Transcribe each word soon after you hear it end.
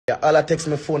All I text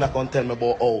my phone, I can tell me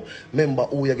about how. Remember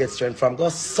who you get strength from. Go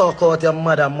suck out your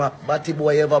mother, Mac. Batty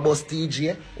boy ever bust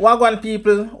TeeJay. Wagwan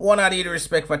people, one of the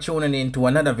respect for tuning in to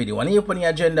another video. And here on the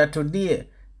agenda today,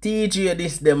 TeeJay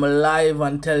Diss them live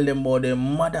and tell them about their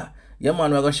mother. Yeah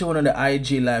man, we're going to show on the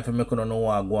IG live and make you know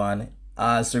Wagwan.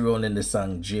 All surrounding the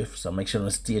song Drift. So make sure you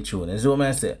stay tuned. Is what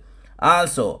I say.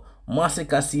 Also,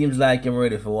 Masicka seems like him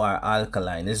ready for war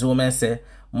Alkaline. Is what I say.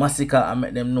 Masicka, I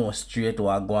make them know straight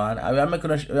Wagwan.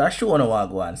 I show on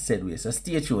Wagwan said we. So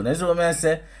stay tuned. That's what I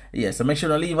say. Yeah, so make sure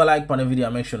to leave a like on the video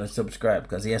and make sure to subscribe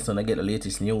because yes, to get the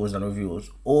latest news and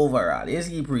reviews overall. Yes,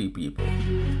 you pre people.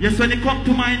 Yes, when they come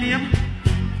to my name,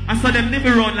 I saw them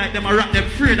never run like them. I rap them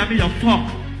afraid of me a fuck.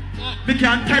 Me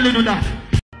can't tell you that.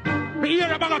 Me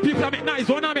hear about people that make nice.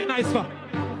 What I make nice for?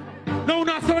 No,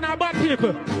 not so not bad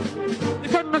people.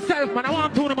 Defend myself, man. I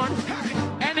want to, man.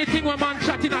 Anything when man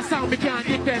chat in a sound, we can't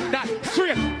defend that.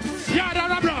 Straight.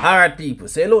 Alright people,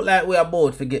 so it look like we are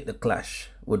about to get the clash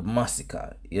with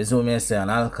Masicka. You see me say on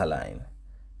Alkaline.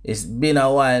 It's been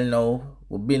a while now.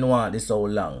 We've been wanting this so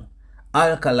long.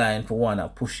 Alkaline for wanna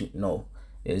push it now.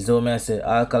 You see me say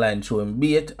Alkaline show him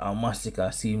bait and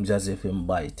Masicka seems as if him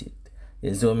bite it.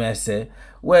 You see me say,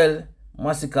 well,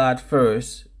 Masicka at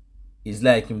first is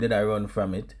like him did I run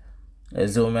from it. You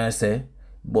see me say,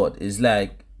 but it's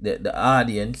like the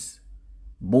audience,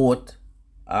 both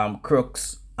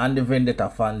crooks and the Vendetta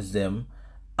fans them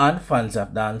and fans of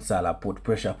dancehall put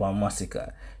pressure upon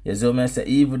Masicka. You see me say,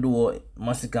 even though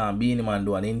Masicka and Beenie Man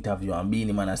do an interview and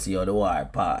Beenie Man see how the war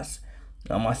pass,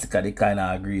 and Masicka they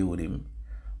kinda agree with him.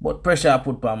 But pressure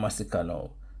put upon Masicka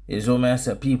now. You see me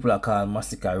say, people are calling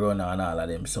Masicka runner and all of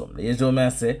them something. You see me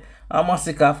say, and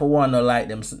Masicka for one don't like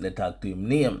them they talk to him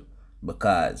name.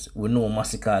 Because we know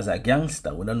Masicka as a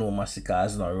gangster. We don't know Masicka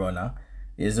as no runner.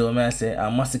 You see what I say?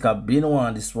 And Masicka been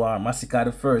want this war. Masicka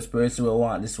the first person who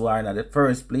want this war in the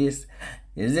first place.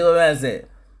 You see what I say?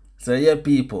 So yeah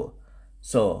people.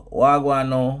 So Wagwan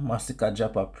now, Masicka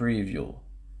drop a preview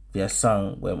for a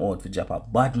song where I'm out to drop a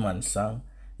Badman song.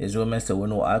 You see what I say? We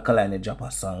know Alkaline drop a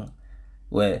song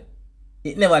where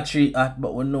it never treat at,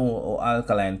 but we know how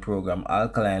Alkaline program,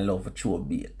 Alkaline love for throw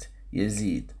bait. You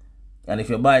see it? And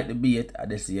if you bite the bait, I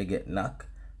just see you get knocked.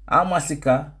 And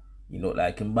Masicka, you know,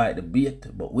 like him bite the bait,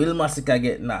 but will Masicka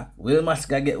get knocked? Will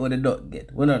Masicka get what the duck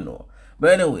get? We don't know.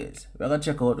 But anyways, we're gonna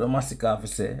check out what Masicka have to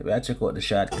say. We're gonna check out the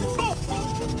short clip.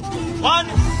 One,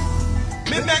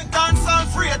 me make dance and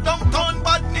free, downtown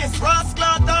badness,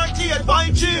 rascal and kill, boy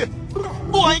G.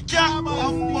 Boy can't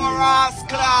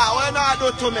rascal, when I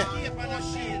do to me?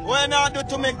 When I do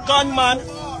to me, gunman?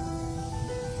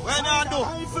 When I do?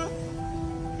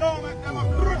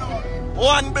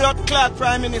 One blood clot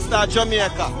Prime Minister of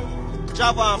Jamaica,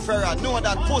 Javan Ferrer, know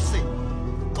that pussy.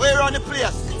 Where on the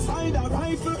place?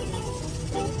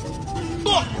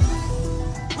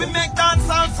 We make dance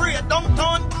and free,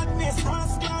 downtown badness,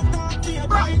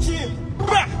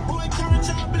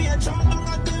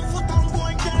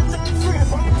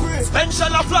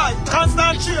 Special of life,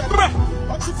 constant cheer.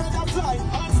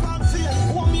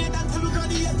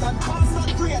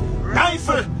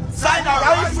 Rifle, side a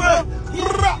rifle.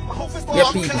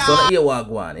 Yeah people, so here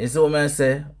Wagwan. You see what I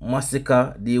say?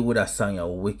 Masicka deal with that song you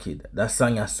wicked. That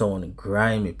song you sound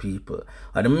grimy people.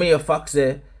 And the mere fact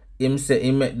say he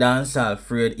make dancehall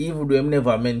afraid, even though him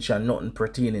never mention nothing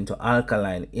pertaining to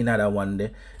Alkaline in other one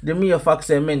day. The mere fact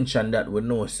say mention that we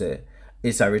know say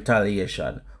it's a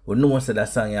retaliation. We know say that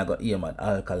song you got aim at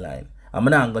Alkaline. I'm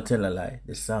not gonna tell a lie.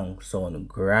 The song sound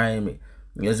grimy.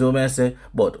 You see what I say?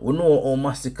 But we know how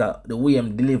Masicka, the way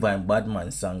him deliver him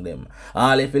Badman song them.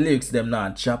 All if the lyrics them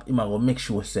not chop, him go make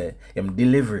sure say him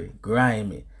delivery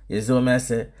grimy. You see what I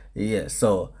say? Yeah,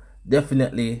 so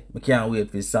definitely we can't wait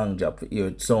for the song drop for hear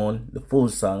it sound, the full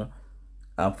song,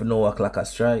 and for no o'clock a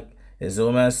strike. You see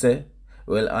what I say?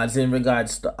 Well, as in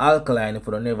regards to Alkaline, if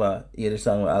you don't never hear the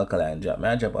song with Alkaline drop, may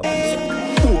I drop a piece?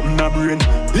 Open a brain,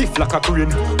 lift like a crane.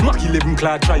 Mac 11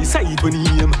 clad try side when he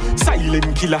aim.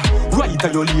 Silent killer, right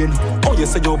at your lane. Oh you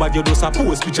say your bad, you just a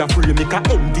post picture frame. Make a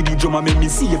empty the drum and make me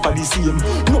see for the same.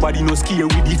 Nobody no scare,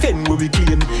 we defend where we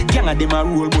claim. Gang of them a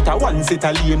roll, but a one set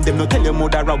a lame. Them no tell your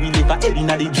mother how we live a head in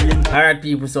the drain. Alright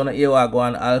people, so now here I go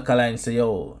on Alkaline say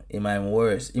yo, him I'm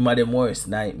worse. Him a them worst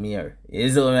nightmare. You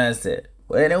see what I say?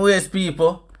 Well anyways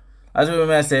people, as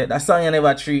we say, that song you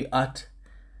never treat at.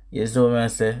 You see what I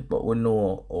say? But we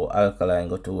know how Alkaline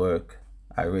go to work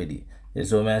already. You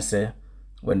see what I say?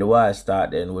 When the war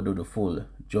start, then we do the full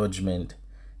judgment.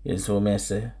 You see what I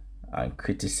say? And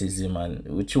criticism and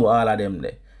we chew all of them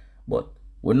there. But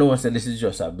we know say this is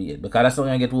just a bait. Because that's how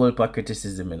you get whole for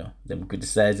criticism, you know. Them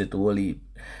criticize it whole heap.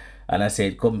 And I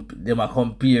said, they might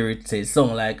compare it, say,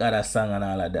 song like other song and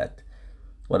all of that.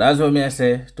 But that's what I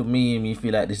say, to me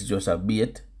feel like this is just a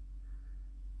bait.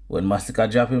 When Masicka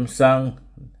drop him song,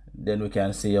 then we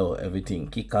can see how everything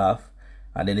kick off.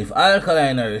 And then if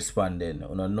Alkaline respond, then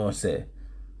we don't know, say,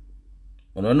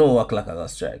 we don't know what clock I got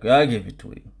strike. I'll give it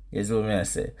to him. That's what I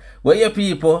say. But yeah,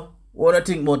 people, what do you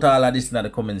think about all of this in the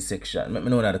comment section? Let me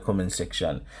know in the comment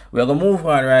section. We're going to move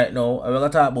on right now, and we're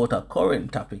going to talk about a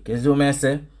current topic. That's what I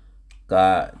say.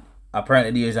 Because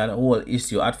apparently there's an whole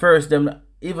issue. At first, them,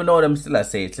 even though them still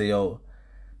say it's yo,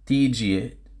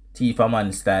 TeeJay, T for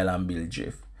Man Style and Build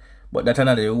Drift. But that's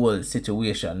another whole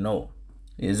situation now.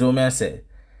 That's what I say.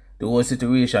 The whole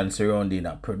situation surrounding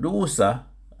a producer,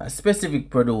 a specific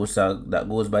producer that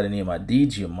goes by the name of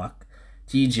DJ Mac.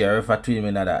 TeeJay, I refer to him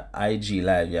in that IG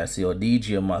live. You see how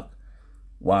DJ Mac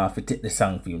want to take the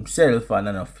song for himself and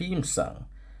not a theme song.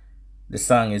 The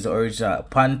song is original.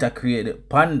 Panda create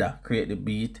the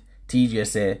beat. TeeJay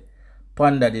say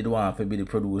Panda did want to be the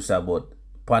producer, but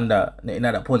Panda in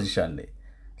another position there.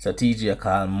 So TeeJay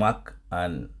call Mac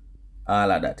and all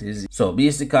of that. So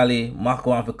basically, Mac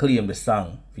want to claim the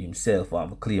song for himself,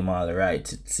 want to claim all the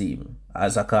rights, it seems,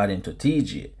 as according to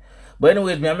TeeJay. But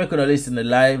anyways, I'm making a listen to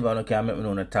live, and okay, make me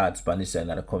know the thoughts on this in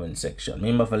the comment section.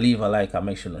 Remember to leave a like and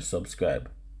make sure to subscribe.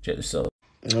 Check this out.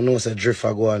 I know it's a drift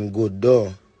are going good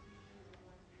though.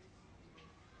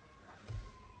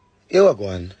 Here we go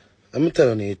on. Let me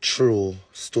tell you a true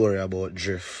story about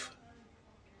drift.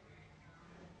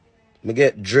 Me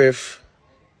get drift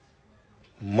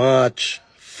March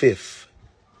 5th.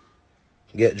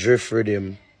 Get drift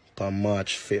rhythm on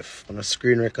March 5th. On a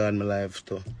screen record my live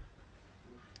too.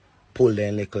 Pull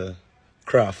them little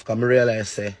craft. Cause I realize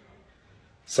say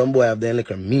some boy have them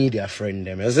little media friend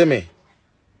them, you see me?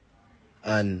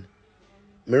 And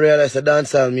I realize the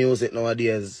dancehall music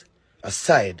nowadays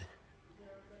aside.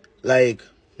 Like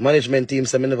management team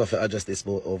say I never have to adjust this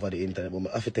over the internet,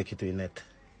 but I have to take it to the net.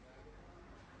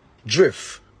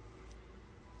 Drift.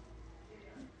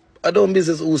 I don't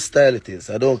business whose style it is.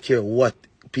 I don't care what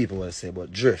people will say,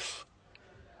 but drift.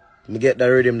 Me get the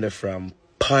rhythm there from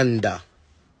Panda.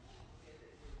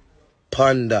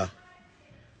 Panda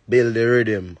build the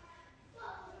rhythm.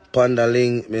 Panda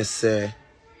link me say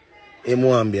him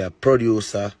want be a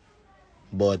producer,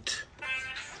 but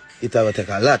it will take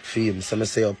a lot for him. So I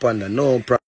say oh Panda, no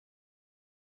problem.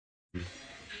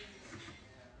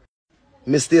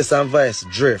 Me stay some voice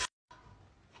drift.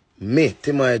 Me,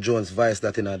 TeeJay Jones voice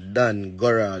that in a Dan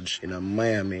garage in a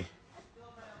Miami.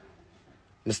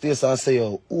 Me stay some say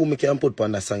yo, who me can put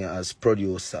Panda song as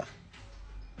producer.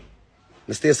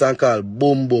 I stay and call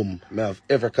Boom Boom. I have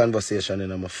every conversation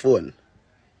in my phone.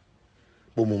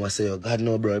 Boom Boom I say, oh, God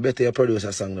no bro, I better you produce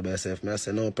a song by yourself. I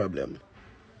say, no problem.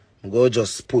 I go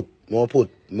just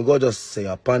say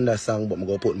a Panda song, but I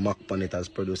go put Mac on it as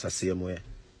producer same way.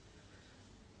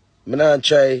 I not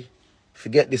try to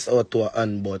get this out to a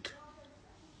hand, but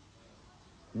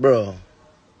bro,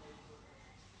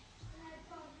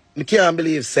 I can't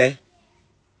believe say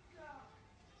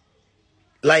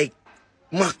like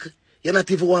Mac. You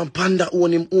not even want Panda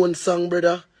own him own song,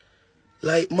 brother.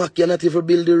 Like, Mac, you not even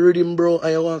build the rhythm, bro,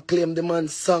 and you want to claim the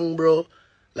man's song, bro.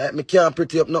 Like, me can't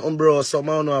pretty up nothing, bro.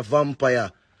 Somehow no a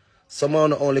vampire. Somehow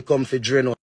no only come for drain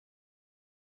out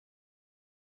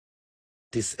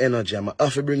this energy. I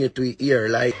have to bring it to your ear,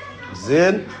 like,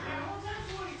 Zen.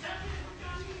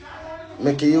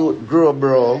 Make you grow,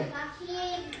 bro.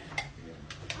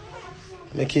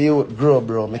 Make you grow,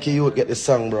 bro. Make you get the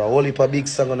song, bro. Whole heap of big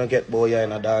song gonna get boy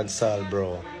in a dance hall,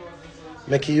 bro.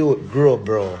 Make you grow,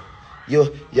 bro.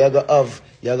 You gotta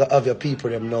have your people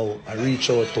them now and reach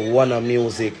out to Wanna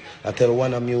Music and tell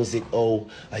Wanna Music oh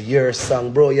a year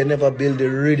song, bro. You never build the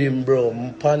rhythm, bro.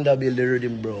 Panda build the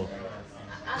rhythm, bro.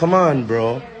 Come on,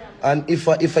 bro. And if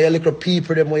I little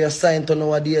people them where you sign to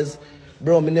nowadays,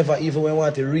 bro, me never even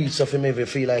want to reach so for me if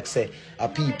feel like say a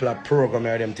people a program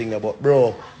or them thing about,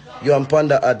 bro. You and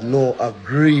Panda had no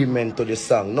agreement to the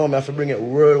song. No, I have to bring it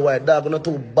worldwide. Dog, not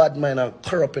too bad man and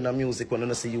corrupt in the music when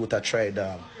I see you to try,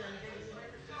 dog.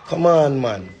 Come on,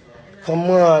 man. Come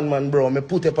on, man, bro. Me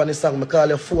put it on the song. Me call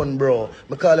your phone, bro.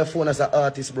 Me call your phone as an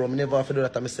artist, bro. Me never have to do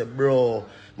that. I say, bro,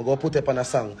 me go put it on a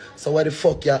song. So why the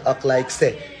fuck you act like,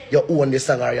 say, you own the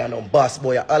song or you know, boss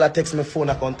boy? All I text me phone,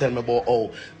 I can tell me about,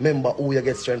 oh, remember who you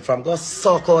get strength from. Go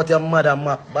suck out your mother,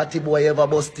 Mac. Batty boy ever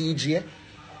bust TeeJay.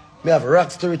 Me have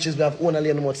rocks to riches, me have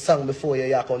only much song before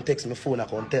you can text me phone, I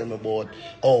can tell me about,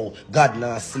 oh, God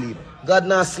not sleep. God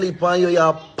not sleep on you, you're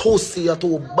a pussy, you're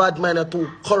too bad man, you're too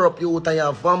corrupt, you're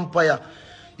a vampire.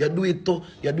 You do it to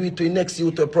the next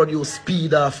you to produce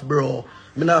speed off, bro.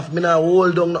 Me not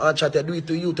hold down no chat. You do it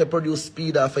to youth to produce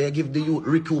speed off and you give the youth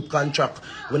recoup contract.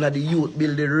 When the youth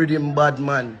build the rhythm bad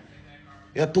man.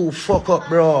 You're too fuck up,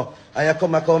 bro. And you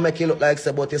come back and make it look like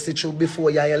say, but you see through before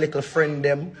you and your little friend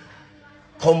them.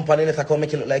 Company let come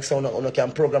make it look like so you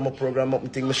can program up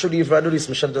thing. I should even do this,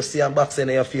 I should just see a box in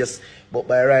your face. But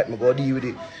by right, I go deal with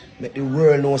it. Make the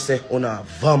world know say on a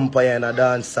vampire in a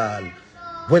dance hall.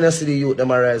 When you see the youth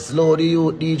them arise, Lord the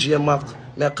youth DJ Mac.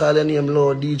 I call your name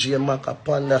Lord DJ Mac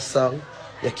upon that song.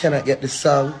 You cannot get the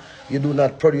song. You do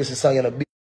not produce the song in a big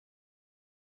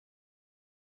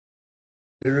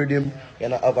the rhythm. You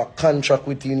not have a contract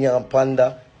between you and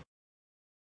Panda.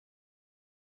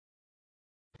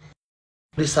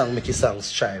 This song make your song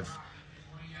strive.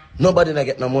 Nobody not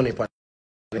get no money for it.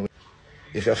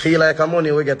 If you feel like a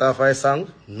money we get off a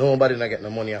song, nobody not get no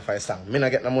money off a song. Me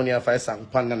not get no money off a song,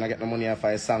 Panda not get no money off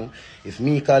a song. If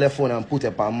me call your phone and put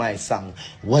it on my song,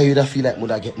 why you da feel like me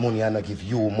da get money and not give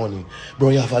you money? Bro,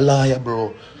 you have a liar,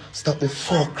 bro. Stop the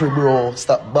fuckery, bro.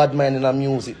 Stop bad minding the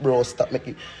music, bro. Stop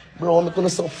making... Bro, I'm gonna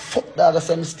so fuck dog. I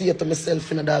say I stay to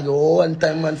myself in a dog. One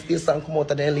time man stay song come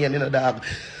out of the alien in a dog.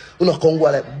 You know, come go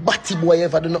like batty boy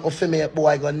ever do nothing for me, boy.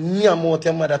 I go nyam out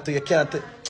your mother to you can't.